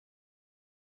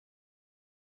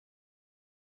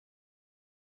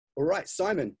All right,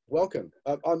 Simon, welcome.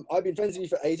 I've been friends with you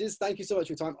for ages. Thank you so much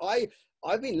for your time.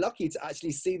 I've been lucky to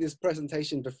actually see this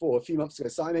presentation before a few months ago.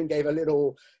 Simon gave a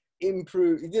little he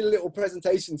did a little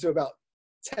presentation to about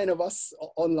 10 of us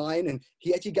online, and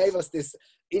he actually gave us this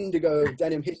Indigo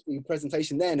denim history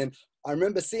presentation then. And I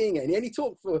remember seeing it, and he only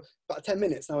talked for about 10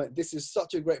 minutes. And I went, this is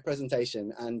such a great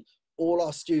presentation, and all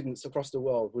our students across the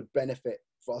world would benefit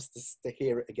for us to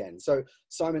hear it again. So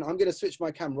Simon, I'm going to switch my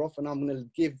camera off, and I'm going to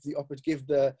give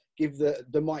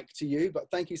the mic to you. But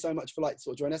thank you so much for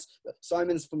sort of joining us.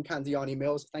 Simon's from Candiani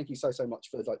Mills. Thank you so much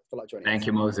for joining us. Thank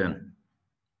you, Mohsen.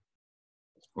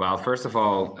 Well, first of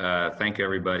all, thank you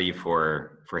everybody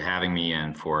for having me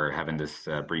and for having this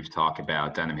brief talk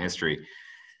about denim history.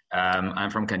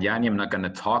 I'm from Candiani. I'm not going to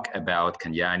talk about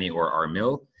Candiani or our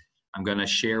mill. I'm going to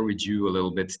share with you a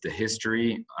little bit the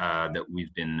history that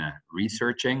we've been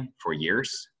researching for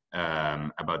years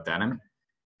about denim.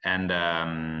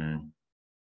 And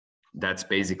that's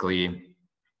basically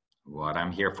what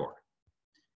I'm here for.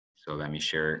 So let me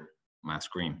share my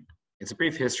screen. It's a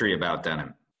brief history about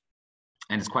denim.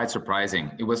 And it's quite surprising.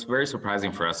 It was very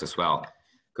surprising for us as well,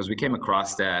 because we came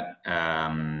across that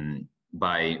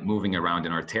by moving around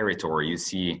in our territory. You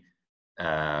see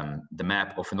the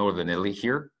map of northern Italy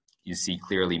here. You see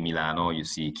clearly Milano, you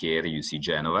see Chieri, you see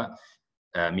Genova.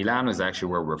 Milano is actually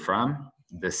where we're from.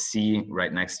 The sea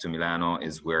right next to Milano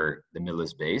is where the mill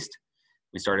is based.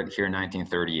 We started here in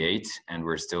 1938, and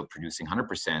we're still producing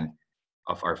 100%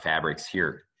 of our fabrics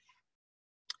here.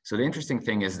 So the interesting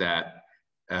thing is that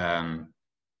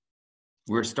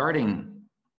we're starting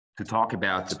to talk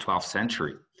about the 12th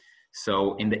century.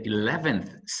 So in the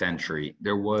 11th century,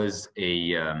 there was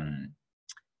a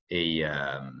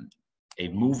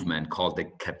movement called the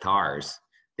Cathars.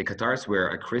 The Cathars were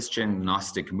a Christian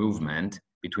Gnostic movement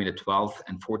between the 12th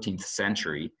and 14th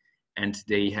century, and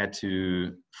they had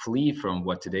to flee from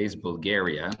what today is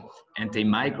Bulgaria, and they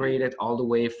migrated all the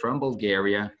way from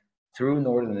Bulgaria through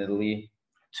northern Italy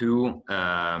to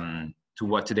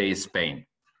what today is Spain.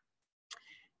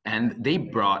 And they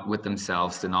brought with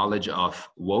themselves the knowledge of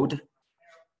woad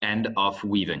and of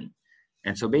weaving.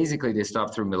 And so basically they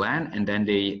stopped through Milan, and then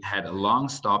they had a long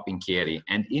stop in Chieri.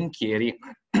 And in Chieri,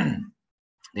 the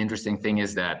interesting thing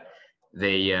is that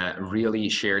they really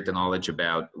shared the knowledge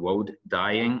about woad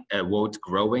dyeing, woad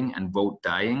growing and woad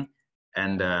dyeing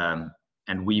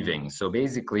and weaving. So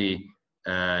basically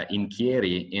in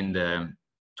Chieri in the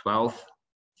 12th,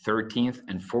 13th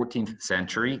and 14th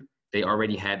century, they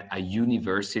already had a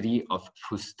university of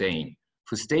fustain.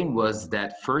 Fustain was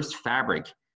that first fabric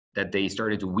that they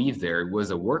started to weave there. It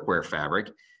was a workwear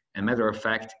fabric. And matter of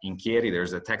fact, in Chieri,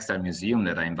 there's a textile museum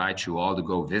that I invite you all to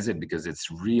go visit, because it's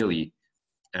really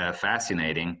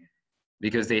fascinating,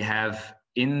 because they have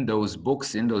in those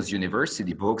books, in those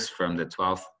university books from the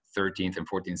 12th, 13th and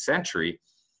 14th century,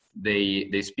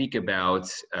 they speak about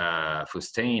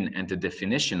fustain and the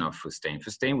definition of fustain.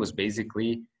 Fustain was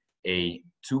basically a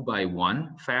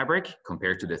 2x1 fabric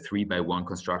compared to the 3x1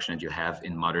 construction that you have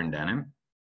in modern denim.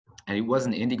 And it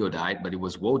wasn't indigo dyed, but it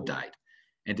was woad dyed.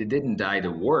 And they didn't dye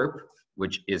the warp,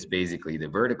 which is basically the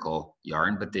vertical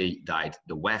yarn, but they dyed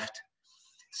the weft.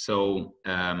 So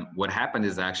what happened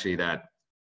is actually that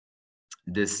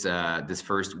this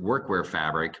first workwear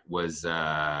fabric was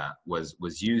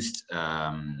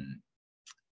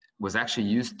actually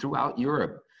used throughout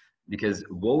Europe, because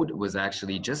woad was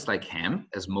actually just like hemp,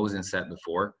 as Mohsen said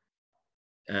before.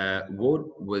 Woad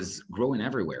was growing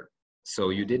everywhere.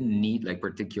 So you didn't need like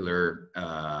particular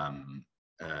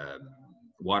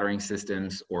watering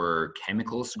systems or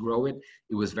chemicals to grow it.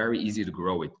 It was very easy to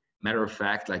grow it. Matter of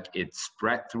fact, like it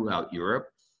spread throughout Europe,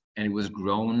 and it was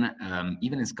grown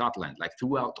even in Scotland, like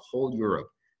throughout the whole Europe.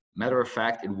 Matter of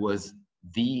fact, it was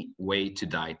the way to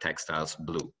dye textiles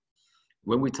blue.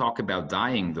 When we talk about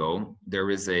dyeing, though,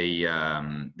 there's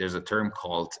a term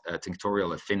called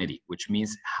tinctorial affinity, which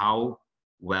means how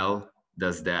well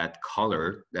does that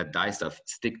color, that dye stuff,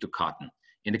 stick to cotton.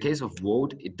 In the case of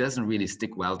woad, it doesn't really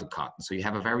stick well to cotton. So you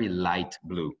have a very light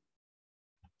blue,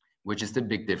 which is the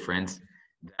big difference,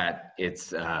 that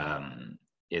its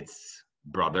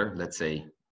brother, let's say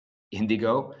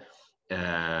indigo,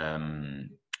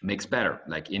 makes better.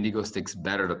 Like indigo sticks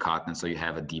better to cotton, so you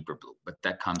have a deeper blue, but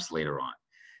that comes later on.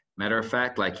 Matter of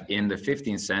fact, like in the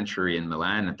 15th century in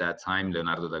Milan, at that time,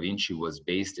 Leonardo da Vinci was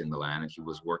based in Milan, and he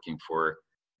was working for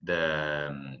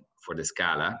the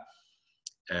Scala,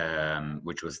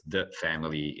 which was the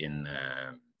family in,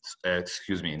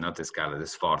 excuse me, not the Scala, the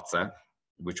Sforza,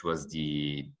 which was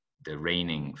the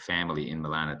reigning family in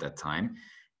Milan at that time.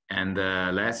 And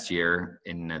last year,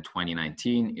 in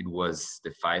 2019, it was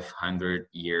the 500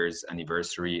 years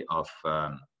anniversary of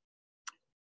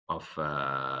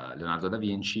Leonardo da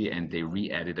Vinci, and they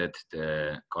re-edited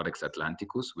the Codex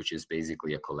Atlanticus, which is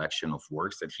basically a collection of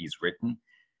works that he's written.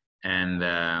 And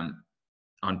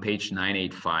on page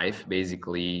 985,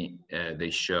 basically, they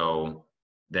show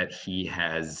that he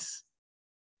has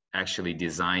actually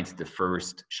designed the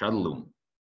first shuttle loom,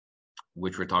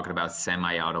 which we're talking about,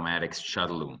 semi-automatic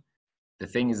shuttle loom. The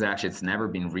thing is, actually, it's never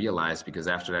been realized, because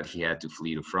after that he had to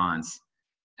flee to France,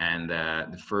 and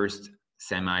the first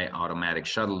semi-automatic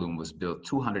shuttle loom was built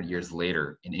 200 years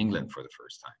later in England for the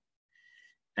first time.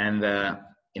 And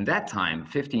in that time,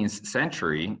 15th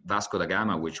century, Vasco da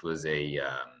Gama, which was a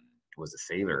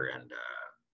sailor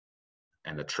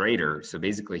and a trader, so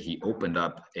basically he opened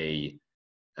up a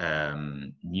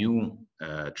new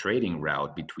trading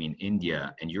route between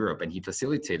India and Europe, and he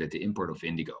facilitated the import of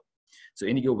indigo. So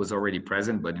indigo was already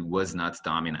present, but it was not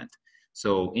dominant.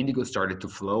 So indigo started to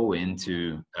flow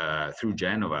into through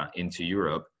Genoa into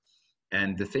Europe.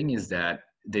 And the thing is that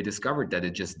they discovered that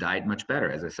it just dyed much better.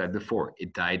 As I said before,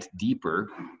 it dyed deeper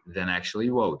than actually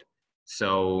woad.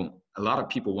 So a lot of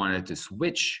people wanted to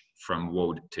switch from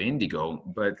woad to indigo,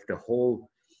 but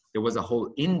there was a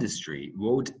whole industry,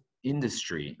 woad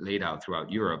industry, laid out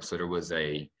throughout Europe. So there was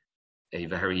a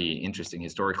very interesting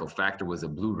historical factor, was a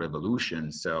blue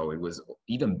revolution. So it was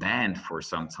even banned for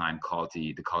some time, called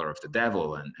the color of the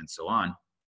devil, and so on.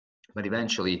 But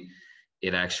eventually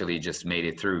it actually just made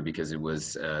it through, because it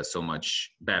was so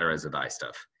much better as a dye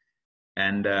stuff.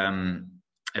 And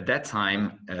at that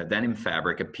time, denim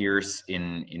fabric appears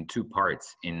in two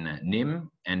parts, in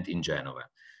Nim and in Genoa.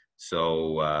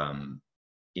 So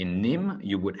in Nim,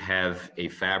 you would have a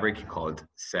fabric called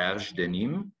serge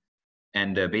denim,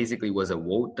 and basically was a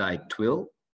woad-dyed twill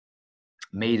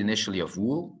made initially of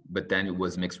wool, but then it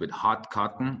was mixed with hot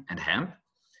cotton and hemp.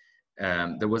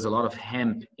 There was a lot of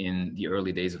hemp in the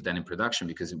early days of denim production,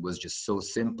 because it was just so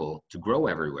simple to grow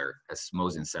everywhere, as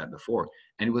Mosin said before,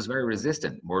 and it was very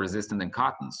resistant, more resistant than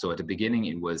cotton. So at the beginning,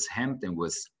 it was hemp, and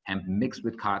was hemp mixed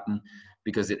with cotton,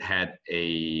 because it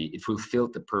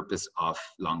fulfilled the purpose of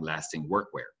long-lasting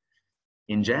workwear.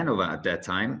 In Genova at that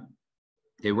time,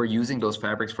 they were using those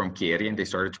fabrics from Chieri, and they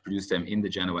started to produce them in the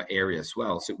Genoa area as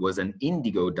well. So it was an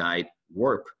indigo dyed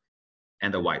warp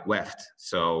and a white weft.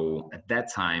 So at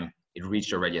that time, it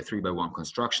reached already a 3x1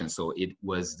 construction. So it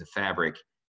was the fabric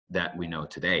that we know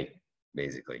today,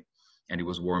 basically. And it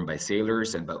was worn by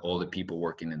sailors and by all the people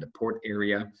working in the port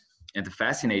area. And the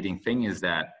fascinating thing is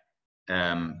that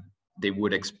they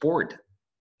would export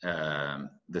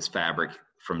this fabric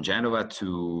from Genova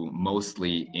to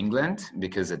mostly England,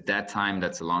 because at that time,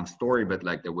 that's a long story, but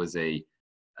like there was a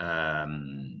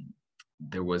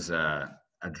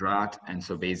drought, and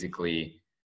so basically,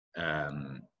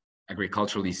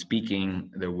 agriculturally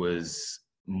speaking, there was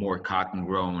more cotton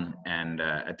grown, and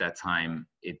at that time,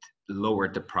 it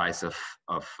lowered the price of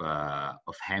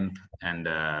hemp and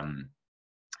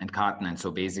cotton, and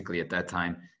so basically at that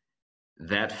time,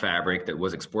 that fabric that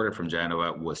was exported from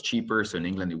Genoa was cheaper. So in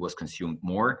England, it was consumed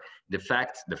more. The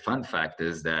fun fact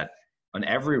is that on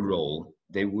every roll,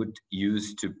 they would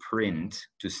use to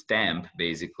stamp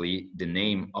basically the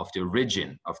name of the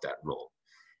origin of that roll.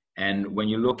 And when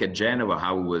you look at Genoa,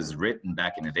 how it was written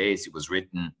back in the days, it was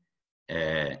written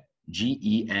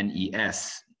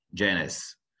Genes,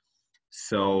 Genes.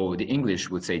 So the English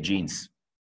would say jeans.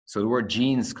 So the word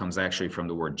jeans comes actually from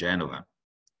the word Genova,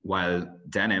 while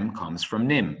denim comes from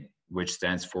Nim, which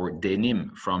stands for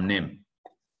denim, from Nim.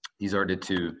 These are the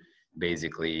two,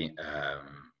 basically,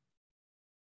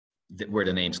 where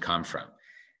the names come from.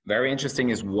 Very interesting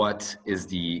is what is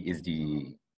the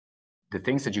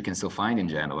things that you can still find in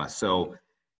Genoa. So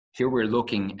here we're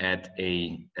looking at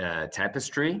a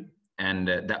tapestry, and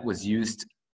that was used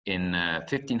in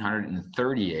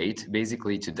 1538,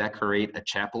 basically to decorate a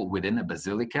chapel within a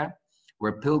basilica,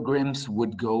 where pilgrims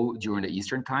would go during the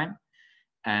Eastern time.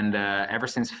 And ever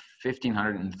since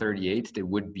 1538, they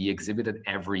would be exhibited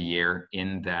every year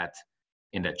in that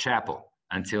chapel,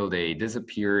 until they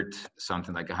disappeared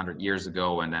something like 100 years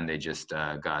ago, and then they just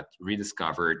got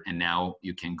rediscovered, and now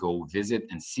you can go visit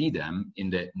and see them in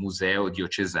the Museo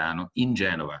Diocesano in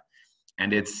Genova.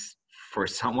 And it's, for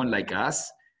someone like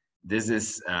us, this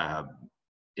is,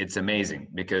 it's amazing,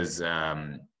 because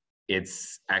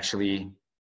it's actually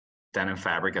denim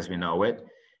fabric as we know it,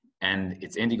 and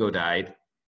it's indigo dyed,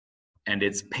 and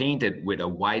it's painted with a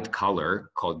white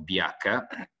color called bianca,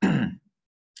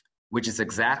 which is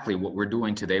exactly what we're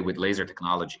doing today with laser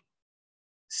technology.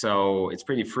 So it's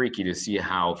pretty freaky to see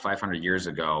how 500 years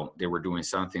ago they were doing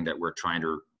something that we're trying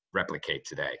to replicate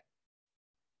today.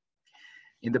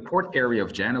 In the port area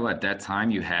of Genoa at that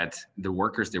time, you had the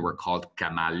workers, they were called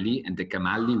camalli, and the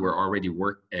camalli were already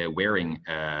wearing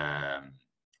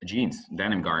jeans,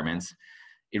 denim garments.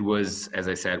 It was, as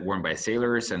I said, worn by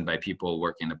sailors and by people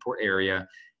working in the port area.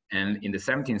 And in the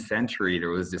 17th century, there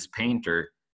was this painter,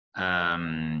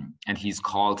 and he's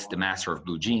called the Master of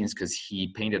Blue Jeans because he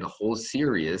painted a whole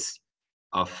series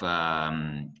of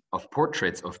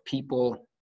portraits of people,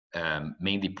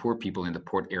 mainly poor people in the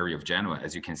port area of Genoa,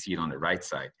 as you can see it on the right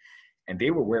side. And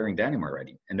they were wearing denim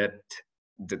already. And that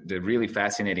the really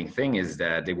fascinating thing is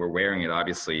that they were wearing it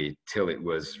obviously till it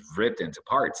was ripped into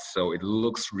parts. So it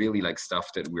looks really like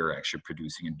stuff that we're actually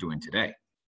producing and doing today.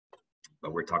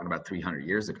 But we're talking about 300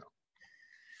 years ago.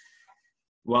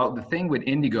 Well, the thing with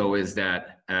indigo is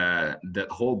that the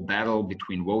whole battle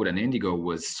between woad and indigo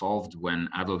was solved when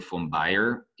Adolf von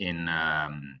Baeyer in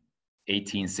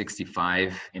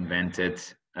 1865 invented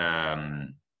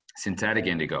synthetic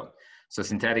indigo. So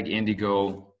synthetic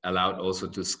indigo allowed also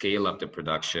to scale up the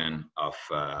production of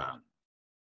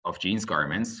jeans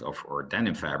garments or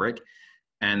denim fabric.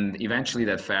 And eventually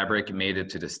that fabric made it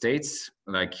to the States.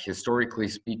 Like historically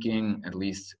speaking, at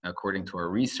least according to our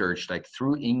research, like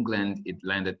through England, it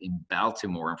landed in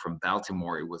Baltimore, and from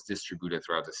Baltimore, it was distributed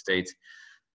throughout the States.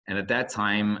 And at that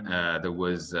time, there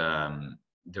was a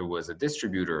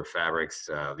distributor of fabrics,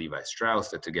 Levi Strauss,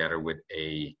 that together with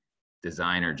a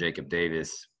designer, Jacob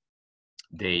Davis,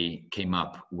 they came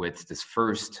up with this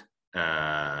first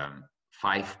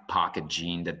 5-pocket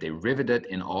jean that they riveted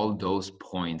in all those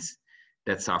points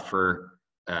that suffer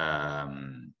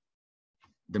the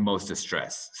most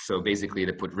distress. So basically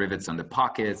they put rivets on the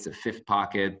pockets, the 5th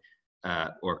pocket,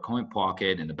 or coin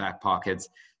pocket in the back pockets.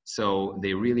 So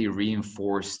they really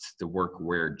reinforced the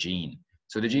workwear jean.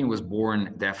 So the jean was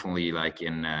born definitely like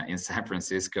in San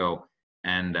Francisco,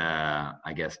 and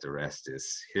I guess the rest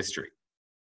is history.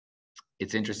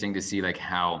 It's interesting to see like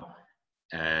how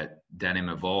denim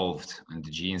evolved and the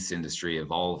jeans industry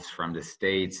evolved from the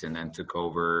States and then took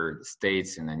over the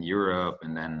States and then Europe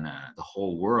and then the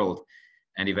whole world.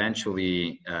 And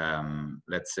eventually,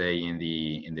 let's say in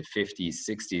the 50s,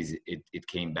 60s, it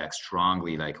came back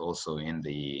strongly, like also in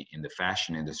the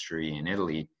fashion industry in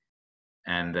Italy.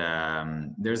 And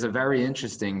there's a very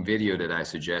interesting video that I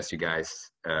suggest you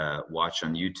guys watch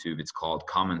on YouTube. It's called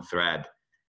Common Thread.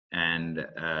 And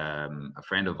a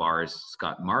friend of ours,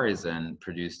 Scott Morrison,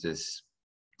 produced this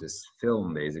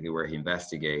film basically where he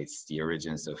investigates the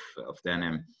origins of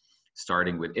denim,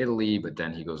 starting with Italy, but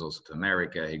then he goes also to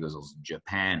America, he goes also to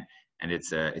Japan, and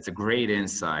it's a great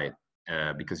insight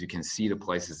because you can see the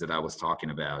places that I was talking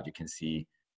about. You can see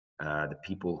the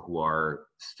people who are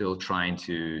still trying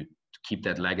to keep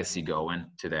that legacy going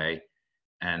today.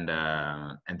 And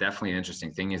definitely an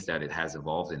interesting thing is that it has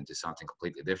evolved into something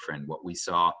completely different. What we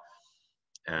saw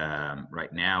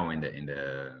right now in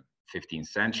the 15th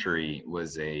century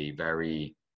was a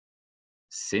very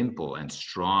simple and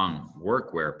strong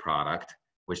workwear product,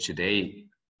 which today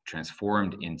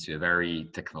transformed into a very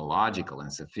technological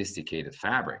and sophisticated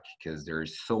fabric, because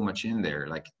there's so much in there.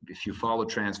 Like if you follow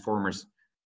Transformers,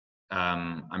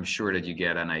 I'm sure that you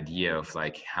get an idea of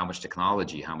like how much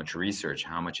technology, how much research,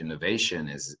 how much innovation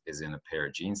is in a pair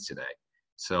of jeans today.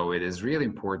 So it is really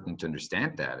important to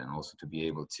understand that and also to be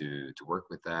able to work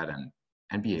with that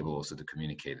and be able also to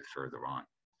communicate it further on.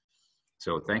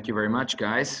 So thank you very much,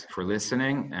 guys, for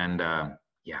listening. And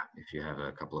yeah, if you have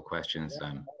a couple of questions.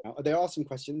 There are some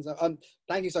questions.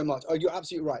 Thank you so much. Oh, you're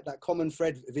absolutely right. That Common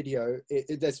Thread video,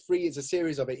 there's it's a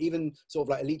series of it. Even sort of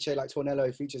like Alice, like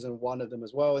Tornello features in one of them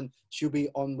as well. And she'll be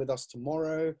on with us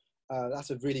tomorrow.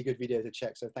 That's a really good video to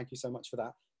check. So thank you so much for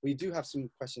that. We do have some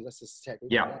questions. Let's just check.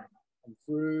 Yeah.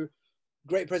 Through.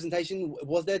 Great presentation.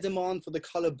 Was there demand for the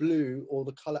color blue or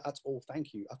the color at all?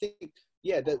 Thank you. I think,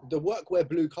 yeah, the workwear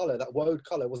blue color, that woad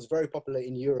color, was very popular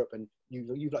in Europe, and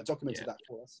you've like documented that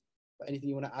for us. But anything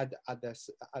you want to add this?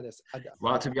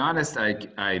 Well, to be honest,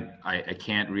 I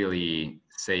can't really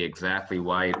say exactly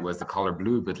why it was the color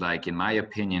blue, but like in my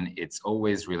opinion, it's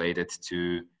always related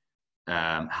to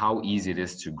how easy it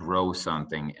is to grow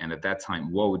something. And at that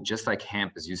time, woad, just like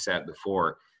hemp, as you said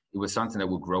before, it was something that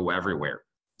would grow everywhere.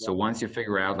 So once you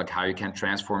figure out like how you can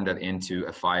transform that into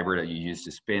a fiber that you use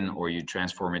to spin, or you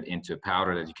transform it into a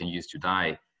powder that you can use to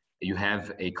dye, you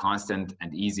have a constant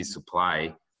and easy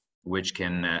supply, which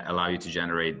can allow you to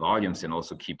generate volumes and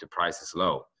also keep the prices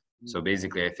low. So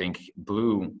basically, I think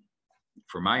blue,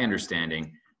 for my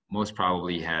understanding, most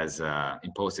probably has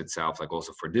imposed itself like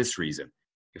also for this reason.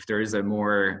 If there is a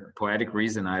more poetic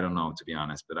reason, I don't know, to be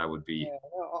honest, but I would be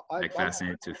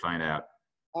fascinated to find out.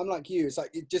 I'm like you. It's like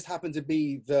it just happened to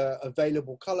be the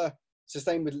available color, It's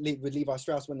the same with Levi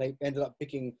Strauss when they ended up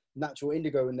picking natural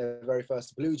indigo in their very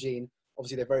first blue jean.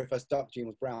 Obviously, their very first dark jean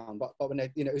was brown, but when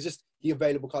they, you know, it was just the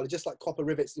available color, just like copper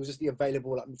rivets. It was just the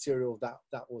available like material that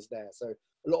was there. So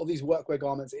a lot of these workwear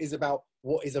garments is about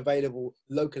what is available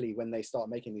locally when they start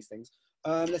making these things.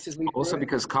 Let's just also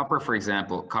because copper, for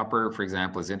example,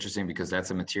 is interesting because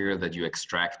that's a material that you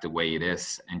extract the way it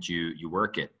is and you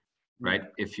work it, right?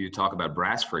 If you talk about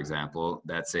brass, for example,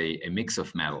 that's a mix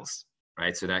of metals,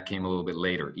 right? So that came a little bit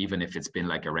later, even if it's been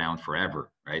like around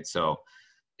forever, right? So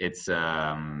it's there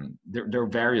are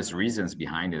various reasons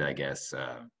behind it, I guess.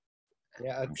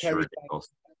 Yeah, Sure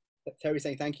Terry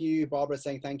saying thank you, Barbara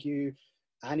saying thank you,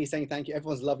 Annie saying thank you.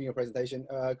 Everyone's loving your presentation.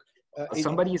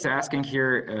 Somebody is asking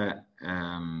here,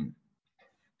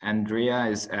 Andrea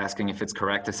is asking if it's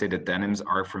correct to say that denims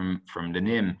are from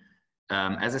Denim.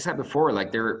 As I said before,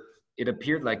 like it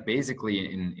appeared like basically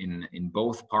in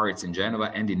both parts, in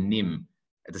Genoa and in Nîmes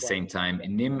at the same time.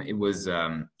 In Nîmes, it was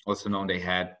also known they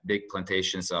had big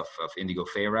plantations of indigo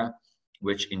fera,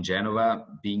 which in Genoa,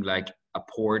 being like a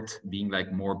port, being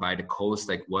like more by the coast,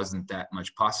 like wasn't that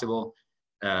much possible.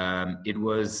 It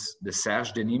was the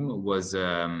Serge Denim was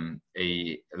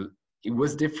it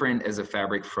was different as a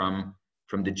fabric from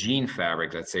the jean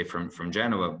fabric, let's say from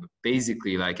Genoa.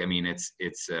 Basically, like, I mean, it's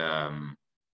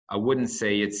I wouldn't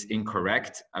say it's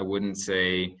incorrect. I would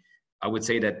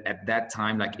say that at that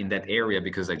time, like in that area,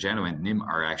 because like Genoa and Nîmes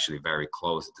are actually very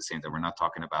close at the same time. We're not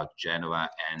talking about Genoa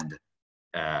and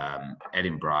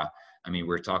Edinburgh. I mean,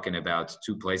 we're talking about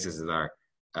two places that are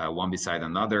one beside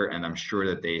another, and I'm sure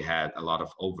that they had a lot of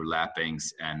overlappings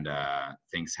and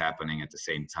things happening at the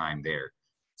same time there.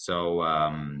 So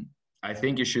I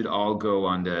think you should all go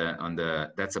on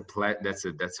the that's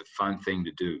a fun thing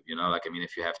to do, you know, like, I mean,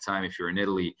 if you have time, if you're in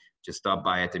Italy, just stop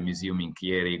by at the museum in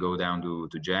Chieri, go down to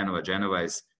Genoa. Genoa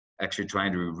is actually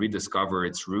trying to rediscover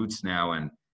its roots now, and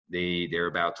they're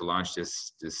about to launch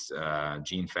this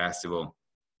jean festival,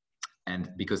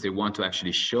 and because they want to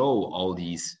actually show all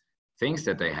these things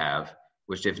that they have,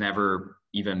 which they never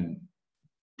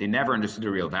understood the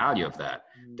real value of that.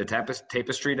 The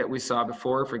tapestry that we saw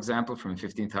before, for example, from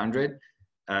 1600,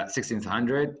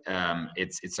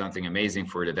 it's something amazing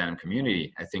for the denim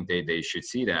community. I think they should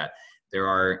see that. There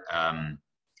are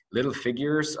little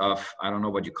figures of, I don't know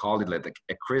what you call it, like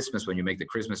at Christmas, when you make the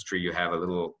Christmas tree, you have a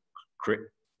little,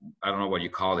 I don't know what you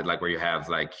call it, like where you have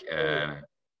like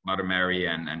Mother Mary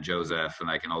and Joseph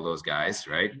and all those guys,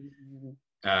 right?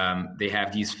 They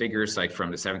have these figures like from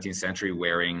the 17th century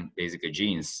wearing basically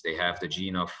jeans. They have the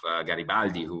jean of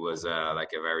Garibaldi, who was like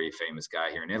a very famous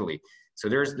guy here in Italy. So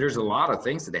there's a lot of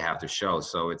things that they have to show.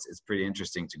 So it's pretty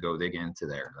interesting to go dig into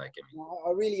there. Like, I mean,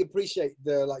 I really appreciate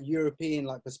the like European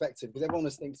like perspective, because everyone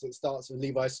just thinks it starts with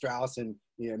Levi Strauss and,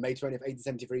 you know, May 20th,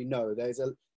 1873. No, there's a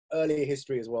earlier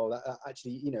history as well that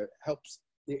actually, you know, helps.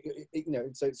 You know,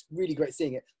 so it's really great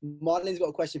seeing it. Marlene's got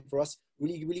a question for us.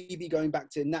 Will you be going back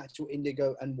to natural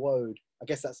indigo and woad? I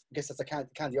guess that's a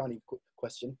Candiani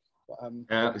question.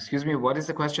 Excuse me, what is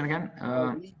the question again?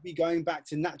 Will you be going back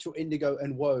to natural indigo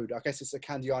and woad? I guess it's a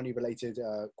Candiani related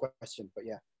question, but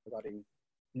yeah, regarding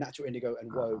natural indigo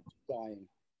and woad dyeing.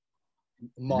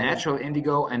 Natural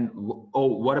indigo and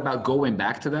what about going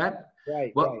back to that?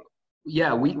 Right. Well, right.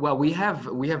 yeah, we have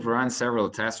run several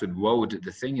tests with woad.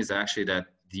 The thing is actually that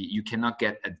you cannot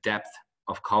get a depth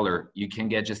of color. You can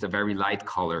get just a very light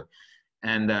color,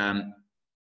 and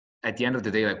at the end of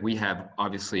the day, like, we have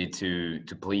obviously to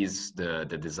please the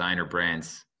designer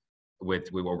brands with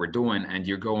what we're doing, and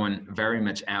you're going very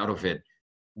much out of it.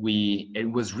 It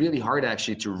was really hard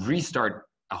actually to restart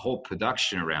a whole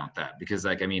production around that, because,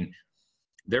 like, I mean,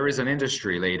 there is an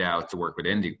industry laid out to work with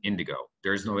indigo.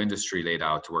 There's no industry laid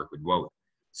out to work with woad.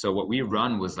 So what we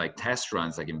run was like test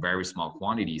runs, like in very small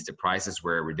quantities. The prices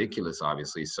were ridiculous,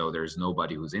 obviously. So there's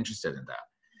nobody who's interested in that.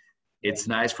 It's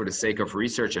nice for the sake of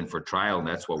research and for trial, and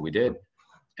that's what we did.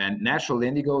 And natural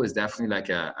indigo is definitely like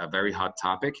a very hot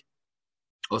topic.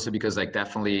 Also because, like,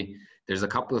 definitely there's a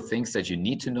couple of things that you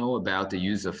need to know about the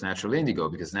use of natural indigo,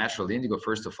 because natural indigo,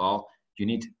 first of all, you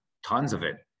need tons of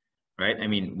it. Right? I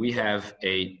mean, we have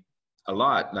a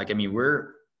lot. Like, I mean,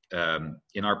 we're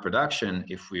in our production,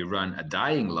 if we run a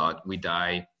dyeing lot, we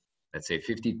dye, let's say,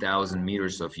 50,000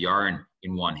 meters of yarn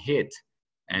in one hit.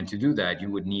 And to do that,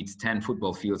 you would need 10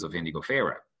 football fields of indigo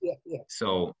fera. Yeah, yeah.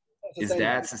 So is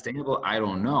that sustainable? I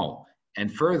don't know.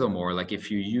 And furthermore, like, if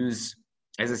you use,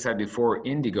 as I said before,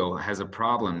 indigo has a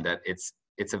problem that it's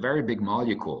a very big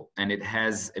molecule, and it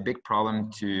has a big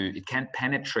problem it can't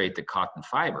penetrate the cotton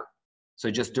fiber. So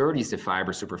it just dirties the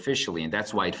fiber superficially, and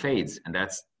that's why it fades. And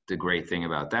that's the great thing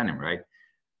about denim, right?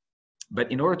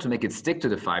 But in order to make it stick to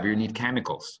the fiber, you need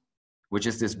chemicals. which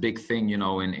is this big thing, you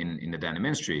know, in the denim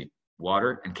industry,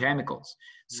 water and chemicals.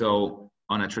 So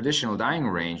on a traditional dyeing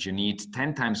range, you need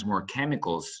 10 times more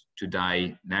chemicals to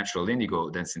dye natural indigo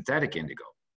than synthetic indigo.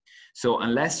 So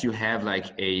unless you have like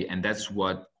and that's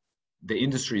what the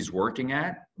industry is working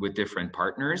at with different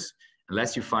partners,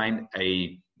 unless you find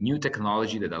a new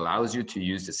technology that allows you to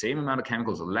use the same amount of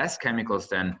chemicals or less chemicals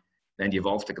than the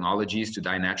evolved technologies to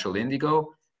dye natural indigo,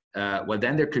 well,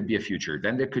 then there could be a future.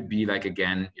 Then there could be like,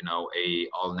 again, you know, a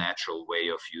all natural way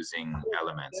of using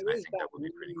elements. And I think that would be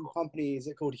pretty cool. Company, is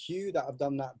it called Hue, that have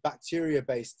done that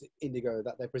bacteria-based indigo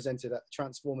that they presented at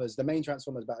Transformers, the main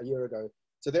Transformers, about a year ago.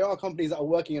 So there are companies that are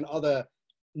working on other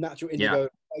natural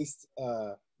indigo-based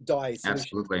dyes.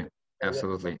 Absolutely.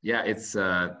 Absolutely. Yeah, it's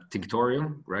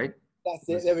Tinctorium, right? That's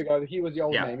it. There we go. Hue was the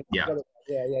old name. Yeah.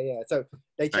 So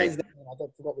they changed it. I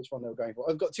forgot which one they were going for.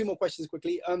 I've got two more questions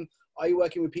quickly. Are you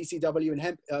working with PCW and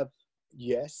hemp?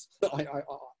 Yes,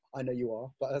 I know you are,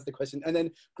 but that's the question. And then,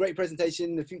 great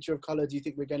presentation. The future of color. Do you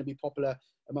think we're going to be popular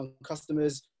among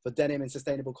customers for denim in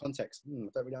sustainable context? I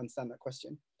don't really understand that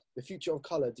question. The future of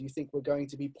color. Do you think we're going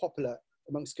to be popular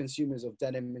amongst consumers of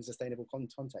denim in sustainable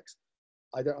context?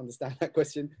 I don't understand that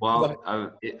question. Well,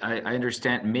 I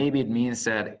understand. Maybe it means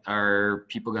that are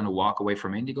people going to walk away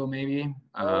from indigo? Maybe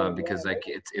because like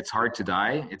it's hard to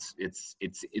dye.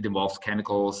 It involves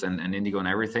chemicals and indigo and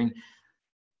everything.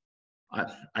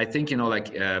 I think, you know,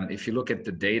 like if you look at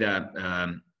the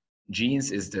data,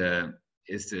 jeans is the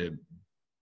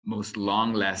most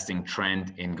long-lasting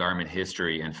trend in garment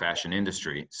history and fashion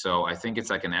industry. So I think it's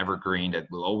like an evergreen that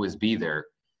will always be there.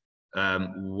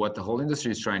 What the whole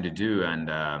industry is trying to do, and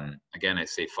again, I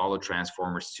say follow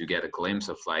Transformers to get a glimpse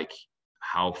of like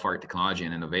how far technology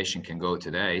and innovation can go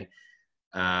today.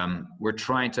 We're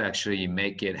trying to actually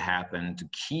make it happen to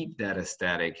keep that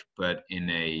aesthetic, but in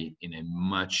a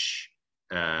much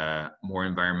more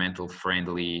environmental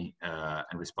friendly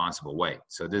and responsible way.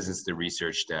 So this is the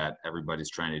research that everybody's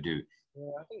trying to do.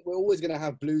 Yeah, I think we're always going to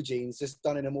have blue jeans, just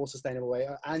done in a more sustainable way.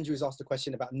 Andrew's asked a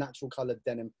question about natural colored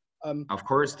denim. Of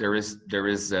course, there is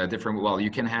different. Well, you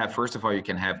can have, first of all, you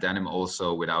can have denim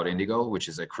also without indigo, which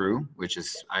is a crew, which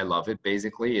is, I love it.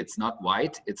 Basically, it's not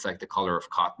white; it's like the color of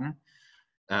cotton.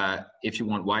 If you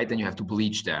want white, then you have to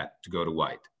bleach that to go to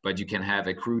white. But you can have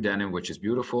a crew denim, which is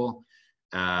beautiful,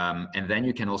 and then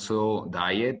you can also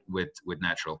dye it with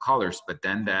natural colors. But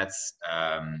then that's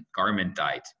garment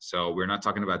dyed. So we're not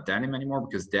talking about denim anymore,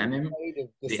 because denim,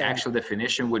 the actual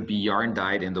definition would be yarn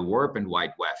dyed in the warp and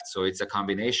white weft. So it's a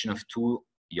combination of two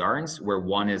yarns where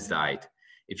one is dyed.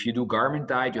 If you do garment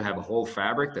dyed, you have a whole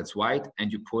fabric that's white,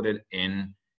 and you put it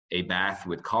in a bath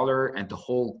with color, and the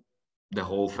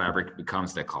whole fabric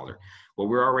becomes that color. What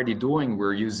we're already doing,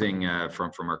 we're using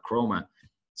from our chroma.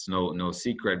 It's no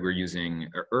secret. We're using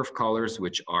earth colors,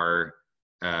 which are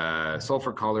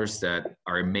sulfur colors that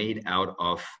are made out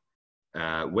of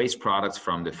waste products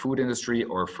from the food industry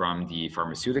or from the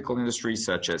pharmaceutical industry,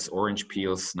 such as orange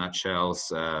peels,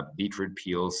 nutshells, beetroot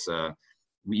peels.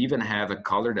 We even have a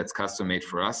color that's custom made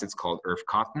for us. It's called earth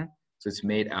cotton. So it's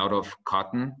made out of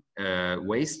cotton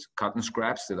waste, cotton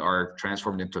scraps that are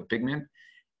transformed into a pigment.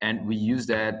 And we use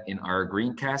that in our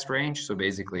green cast range. So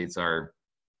basically it's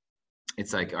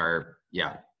like our,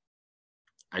 yeah.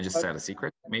 I just said a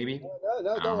secret, maybe.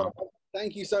 No, don't worry.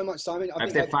 Thank you so much, Simon.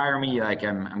 If they fire me, like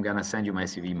I'm gonna send you my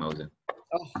CV, Mosen.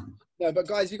 Oh, no, but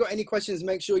guys, if you've got any questions,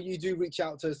 make sure you do reach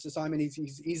out to Simon.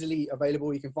 He's easily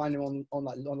available. You can find him on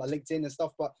LinkedIn and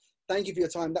stuff. But thank you for your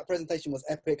time. That presentation was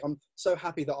epic. I'm so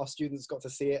happy that our students got to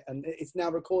see it, and it's now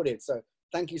recorded. So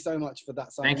thank you so much for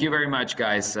that, Simon. Thank you very much,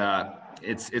 guys.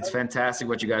 It's fantastic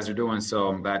what you guys are doing. So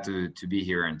I'm glad to be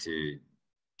here and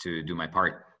to do my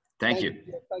part. Thank you.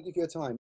 Thank you for your time.